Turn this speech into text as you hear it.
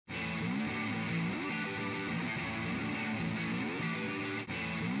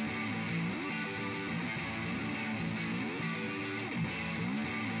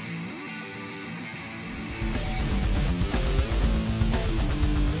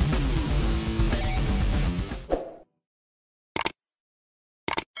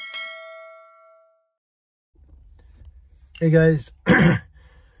Hey guys,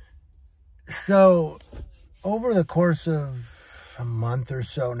 so over the course of a month or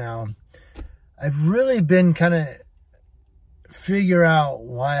so now, I've really been kind of figure out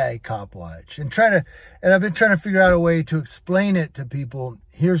why I cop watch and I've been trying to figure out a way to explain it to people.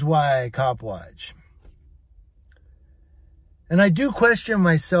 Here's why I cop watch. And I do question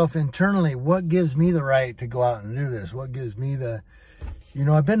myself internally, what gives me the right to go out and do this? What gives me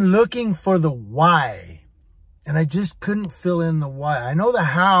I've been looking for the why. And I just couldn't fill in the why. I know the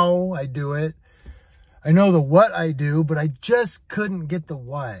how I do it. I know the what I do, but I just couldn't get the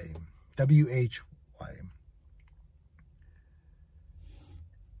why. W-H-Y.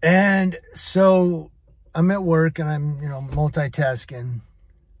 And so I'm at work and I'm, multitasking.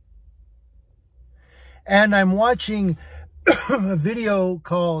 And I'm watching a video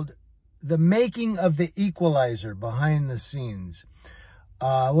called The Making of the Equalizer, behind the scenes.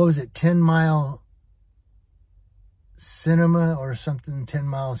 What was it? 10 Mile Cinema or something, 10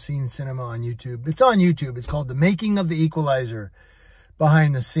 Mile Scene Cinema on YouTube. It's on YouTube. It's called The Making of the Equalizer,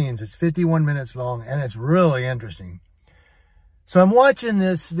 behind the scenes. It's 51 minutes long and it's really interesting. So I'm watching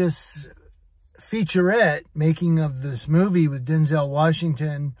this featurette making of this movie with Denzel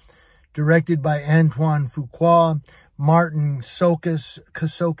Washington, directed by Antoine Fuqua. Martin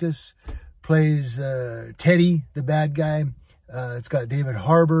Kasokis plays Teddy, the bad guy. It's got David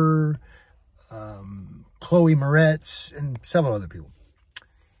Harbour, Chloe Moretz, and several other people.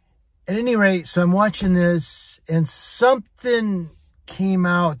 At any rate, so I'm watching this, and something came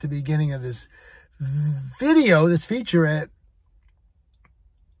out at the beginning of this video, this featurette.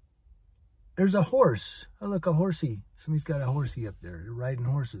 There's a horse. Oh, look, a horsey. Somebody's got a horsey up there. They're riding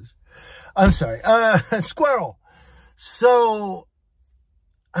horses. I'm sorry. A squirrel. So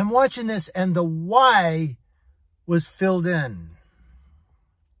I'm watching this, and the why was filled in.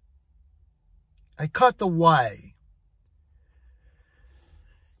 I caught the why.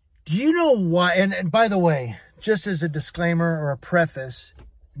 Do you know why? And by the way, just as a disclaimer or a preface,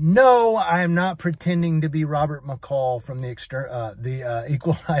 no, I'm not pretending to be Robert McCall from the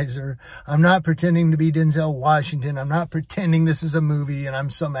Equalizer. I'm not pretending to be Denzel Washington. I'm not pretending this is a movie and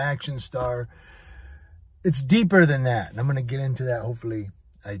I'm some action star. It's deeper than that. And I'm going to get into that. Hopefully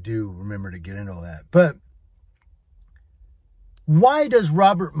I do remember to get into all that. But why does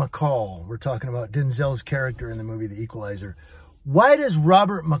Robert McCall, we're talking about Denzel's character in the movie The Equalizer, why does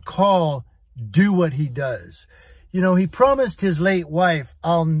Robert McCall do what he does? He promised his late wife,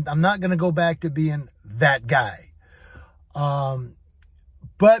 I'm not going to go back to being that guy.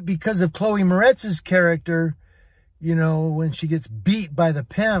 But because of Chloe Moretz's character, when she gets beat by the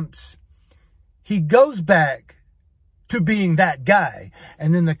pimps, he goes back to being that guy.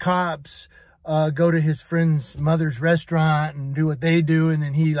 And then the cops go to his friend's mother's restaurant and do what they do. And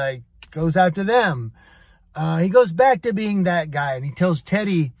then he goes after them. He goes back to being that guy. And he tells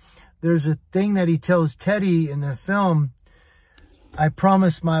Teddy, there's a thing that he tells Teddy in the film. I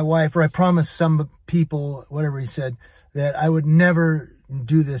promised my wife, or I promised some people, whatever he said, that I would never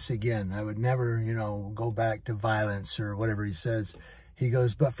do this again. I would never, go back to violence or whatever he says. He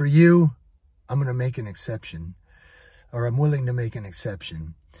goes, but for you, I'm going to make an exception, or I'm willing to make an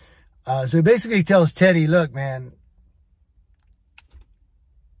exception. So he basically tells Teddy, look, man,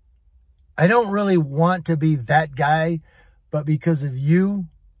 I don't really want to be that guy, but because of you,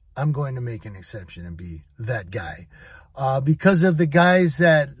 I'm going to make an exception and be that guy. Because of the guys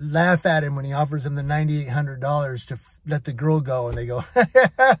that laugh at him when he offers them the $9,800 to let the girl go, and they go,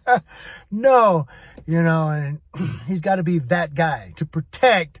 no, and he's got to be that guy to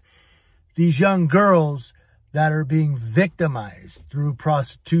protect these young girls that are being victimized through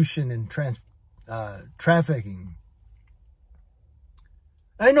prostitution and trafficking.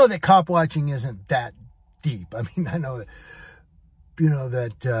 I know that cop watching isn't that deep. I mean, I know that,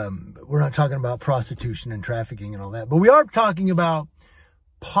 we're not talking about prostitution and trafficking and all that, but we are talking about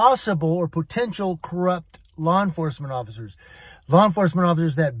possible or potential corrupt law enforcement officers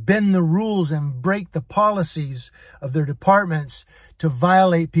that bend the rules and break the policies of their departments to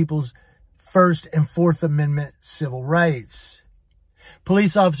violate people's First and Fourth Amendment civil rights.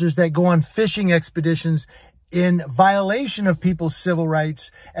 Police officers that go on fishing expeditions in violation of people's civil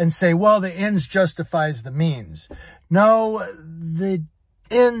rights and say, well, the ends justifies the means. No, the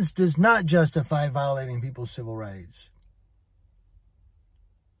ends does not justify violating people's civil rights.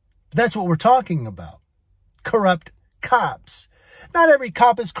 That's what we're talking about. Corrupt cops. Not every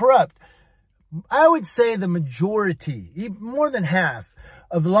cop is corrupt. I would say the majority, more than half,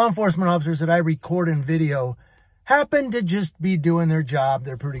 of the law enforcement officers that I record in video happen to just be doing their job.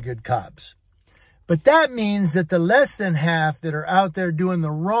 They're pretty good cops. But that means that the less than half that are out there doing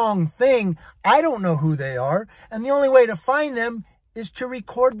the wrong thing, I don't know who they are. And the only way to find them is to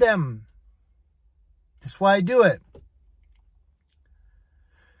record them. That's why I do it.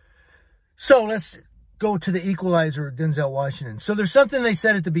 So let's go to the Equalizer with Denzel Washington. So there's something they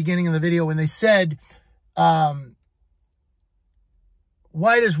said at the beginning of the video when they said, why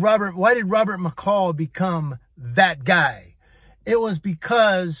did Robert McCall become that guy? It was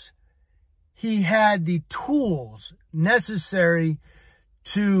because he had the tools necessary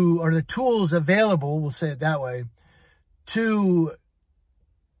to, or the tools available, we'll say it that way, to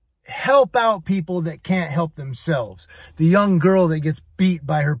help out people that can't help themselves. The young girl that gets beat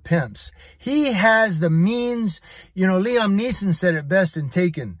by her pimps. He has the means. You know, Liam Neeson said it best in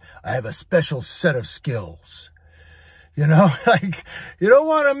Taken. I have a special set of skills. You know, like, you don't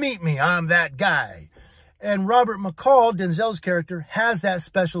want to meet me. I'm that guy. And Robert McCall, Denzel's character, has that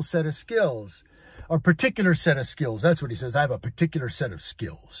special set of skills. Or particular set of skills. That's what he says. I have a particular set of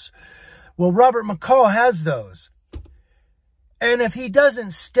skills. Well, Robert McCall has those. And if he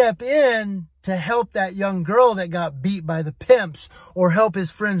doesn't step in to help that young girl that got beat by the pimps, or help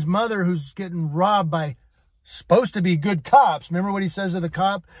his friend's mother who's getting robbed by supposed to be good cops. Remember what he says to the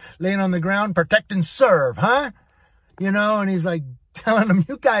cop laying on the ground? Protect and serve, huh? You know, and he's like telling them,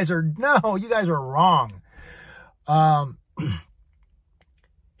 you guys are wrong.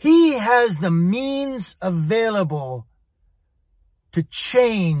 He has the means available to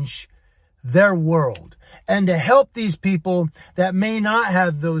change their world and to help these people that may not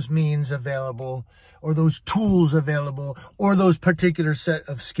have those means available, or those tools available, or those particular set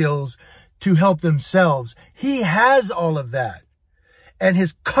of skills to help themselves. He has all of that. And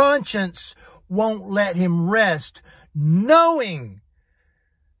his conscience won't let him rest, knowing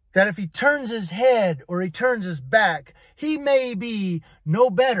that if he turns his head or he turns his back, he may be no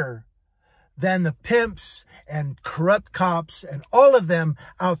better than the pimps and corrupt cops and all of them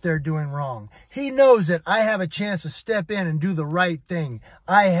out there doing wrong. He knows that I have a chance to step in and do the right thing.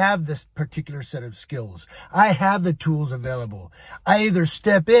 I have this particular set of skills. I have the tools available. I either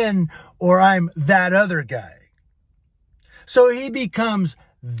step in or I'm that other guy. So he becomes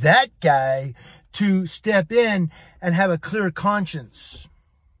that guy to step in and have a clear conscience.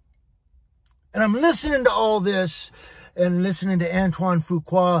 And I'm listening to all this and listening to Antoine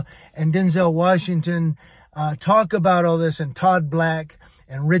Fuqua and Denzel Washington talk about all this, and Todd Black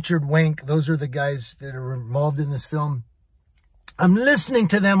and Richard Wenk. Those are the guys that are involved in this film. I'm listening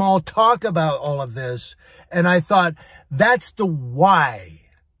to them all talk about all of this, and I thought, that's the why.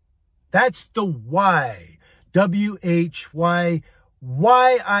 That's the why. W-H-Y.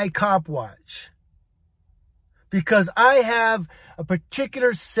 Why I Cop Watch. Because I have a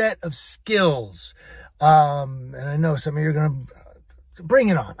particular set of skills. And I know some of you are going to bring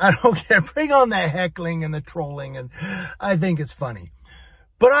it on. I don't care. Bring on the heckling and the trolling. And I think it's funny.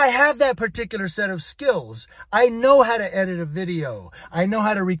 But I have that particular set of skills. I know how to edit a video. I know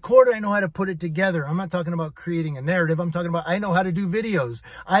how to record it. I know how to put it together. I'm not talking about creating a narrative. I'm talking about I know how to do videos.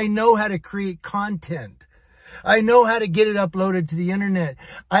 I know how to create content. I know how to get it uploaded to the internet.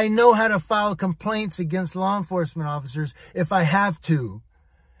 I know how to file complaints against law enforcement officers if I have to.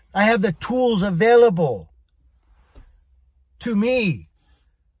 I have the tools available to me.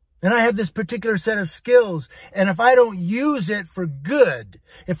 And I have this particular set of skills. And if I don't use it for good,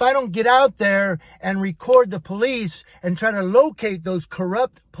 if I don't get out there and record the police and try to locate those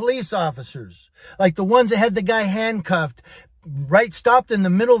corrupt police officers, like the ones that had the guy handcuffed, stopped in the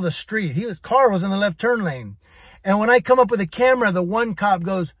middle of the street. His car was in the left turn lane. And when I come up with a camera, the one cop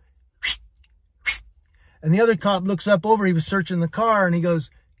goes, and the other cop looks up over. He was searching the car, and he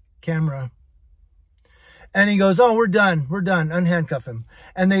goes, camera. And he goes, oh, we're done. We're done. Unhandcuff him.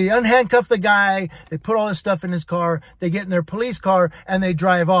 And they unhandcuff the guy. They put all his stuff in his car. They get in their police car, and they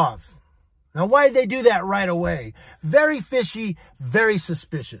drive off. Now, why did they do that right away? Very fishy, very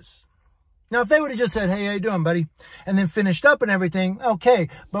suspicious. Now, if they would have just said, hey, how you doing, buddy? And then finished up and everything, okay.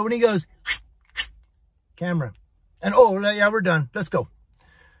 But when he goes, camera. And, oh, yeah, we're done. Let's go.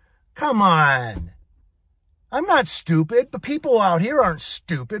 Come on. I'm not stupid, but people out here aren't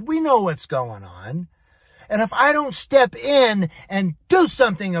stupid. We know what's going on. And if I don't step in and do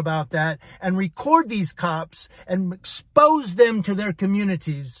something about that and record these cops and expose them to their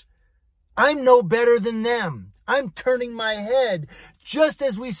communities, I'm no better than them. I'm turning my head. Just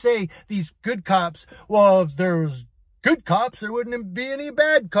as we say, these good cops, well, if there was good cops, there wouldn't be any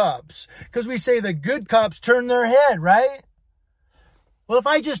bad cops. Because we say the good cops turn their head, right? Well, if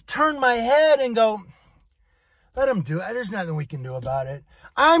I just turn my head and go, let them do it. There's nothing we can do about it.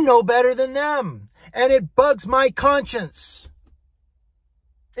 I'm no better than them. And it bugs my conscience.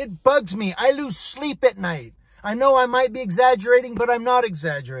 It bugs me. I lose sleep at night. I know I might be exaggerating, but I'm not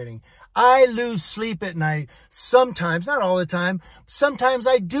exaggerating. I lose sleep at night. Sometimes, not all the time. Sometimes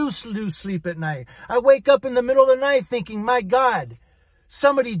I do lose sleep at night. I wake up in the middle of the night thinking, my God,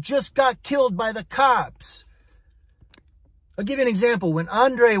 somebody just got killed by the cops. I'll give you an example. When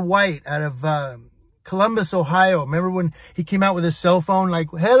Andre White out of Columbus, Ohio, remember when he came out with his cell phone like,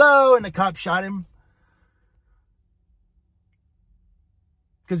 hello, and the cop shot him?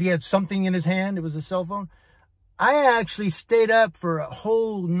 Because he had something in his hand. It was a cell phone. I actually stayed up for a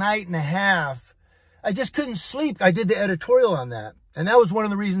whole night and a half. I just couldn't sleep. I did the editorial on that. And that was one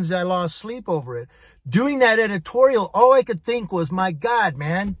of the reasons I lost sleep over it. Doing that editorial, all I could think was, my God,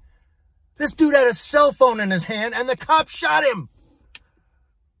 man, this dude had a cell phone in his hand and the cop shot him.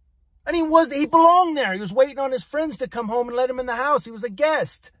 And he belonged there. He was waiting on his friends to come home and let him in the house. He was a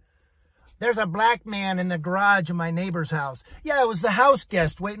guest. There's a black man in the garage of my neighbor's house. Yeah, it was the house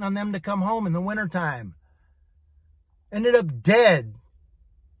guest waiting on them to come home in the wintertime. Ended up dead.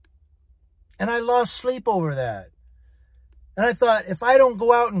 And I lost sleep over that. And I thought, if I don't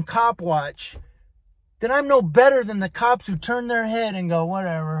go out and cop watch, then I'm no better than the cops who turn their head and go,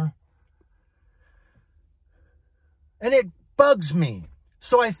 whatever. And it bugs me.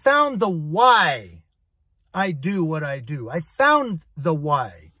 So I found the why I do what I do. I found the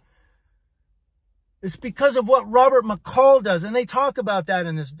why. It's because of what Robert McCall does. And they talk about that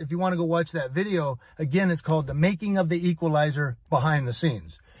in this. If you want to go watch that video, again, it's called The Making of the Equalizer Behind the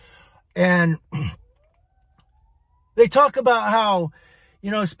Scenes. And they talk about how,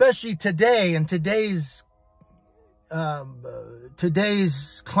 you know, especially today in today's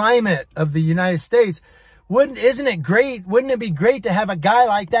climate of the United States, isn't it great? Wouldn't it be great to have a guy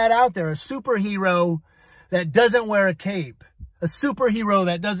like that out there, a superhero that doesn't wear a cape? A superhero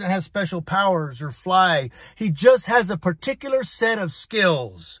that doesn't have special powers or fly. He just has a particular set of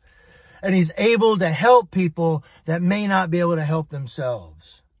skills. And he's able to help people that may not be able to help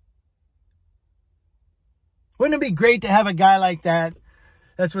themselves. Wouldn't it be great to have a guy like that?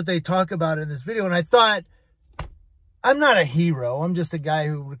 That's what they talk about in this video. And I thought, I'm not a hero. I'm just a guy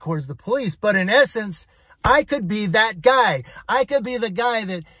who records the police. But in essence, I could be that guy. I could be the guy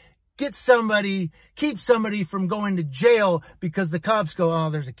that keeps somebody from going to jail because the cops go, oh,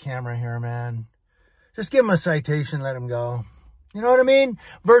 there's a camera here, man. Just give him a citation, let him go. You know what I mean?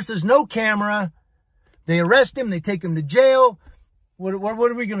 Versus no camera. They arrest him, they take him to jail. What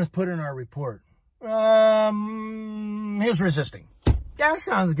are we going to put in our report? He was resisting. Yeah,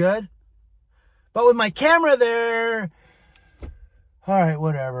 sounds good. But with my camera there, all right,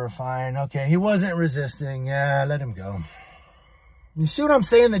 whatever, fine. Okay, he wasn't resisting. Yeah, let him go. You see what I'm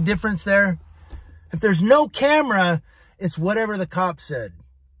saying, the difference there? If there's no camera, it's whatever the cop said.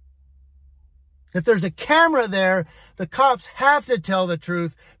 If there's a camera there, the cops have to tell the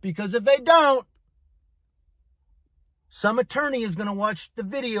truth, because if they don't, some attorney is going to watch the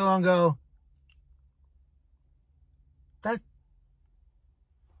video and go,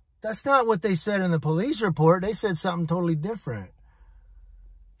 that's not what they said in the police report. They said something totally different.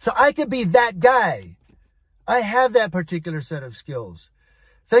 So I could be that guy. I have that particular set of skills.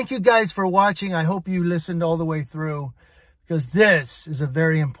 Thank you guys for watching. I hope you listened all the way through, because this is a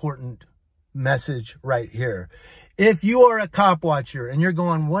very important message right here. If you are a cop watcher and you're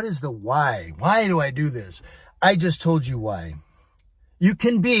going, what is the why? Why do I do this? I just told you why. You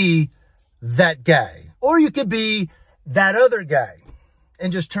can be that guy, or you could be that other guy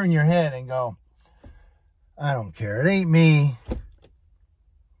and just turn your head and go, I don't care. It ain't me.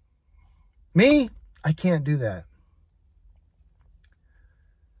 Me? I can't do that.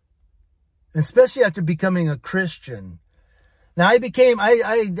 And especially after becoming a Christian. Now by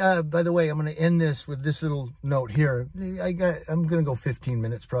the way, I'm going to end this with this little note here. I'm going to go 15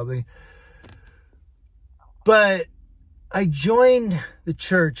 minutes probably. But I joined the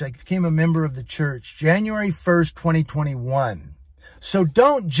church. I became a member of the church January 1st, 2021. So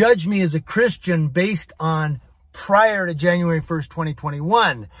don't judge me as a Christian based on prior to January 1st,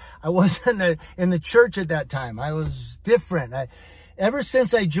 2021. I wasn't in the church at that time. I was different. Ever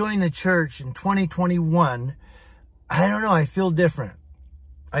since I joined the church in 2021, I don't know, I feel different.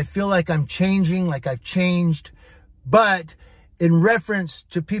 I feel like I'm changing, like I've changed. But in reference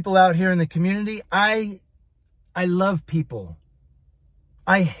to people out here in the community, I love people.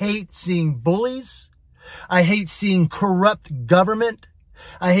 I hate seeing bullies. I hate seeing corrupt government.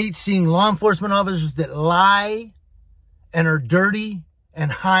 I hate seeing law enforcement officers that lie and are dirty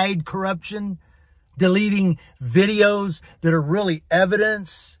and hide corruption, deleting videos that are really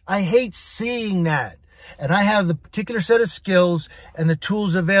evidence. I hate seeing that. And I have the particular set of skills and the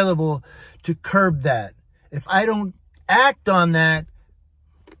tools available to curb that. If I don't act on that,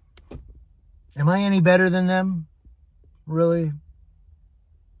 Am I any better than them? Really?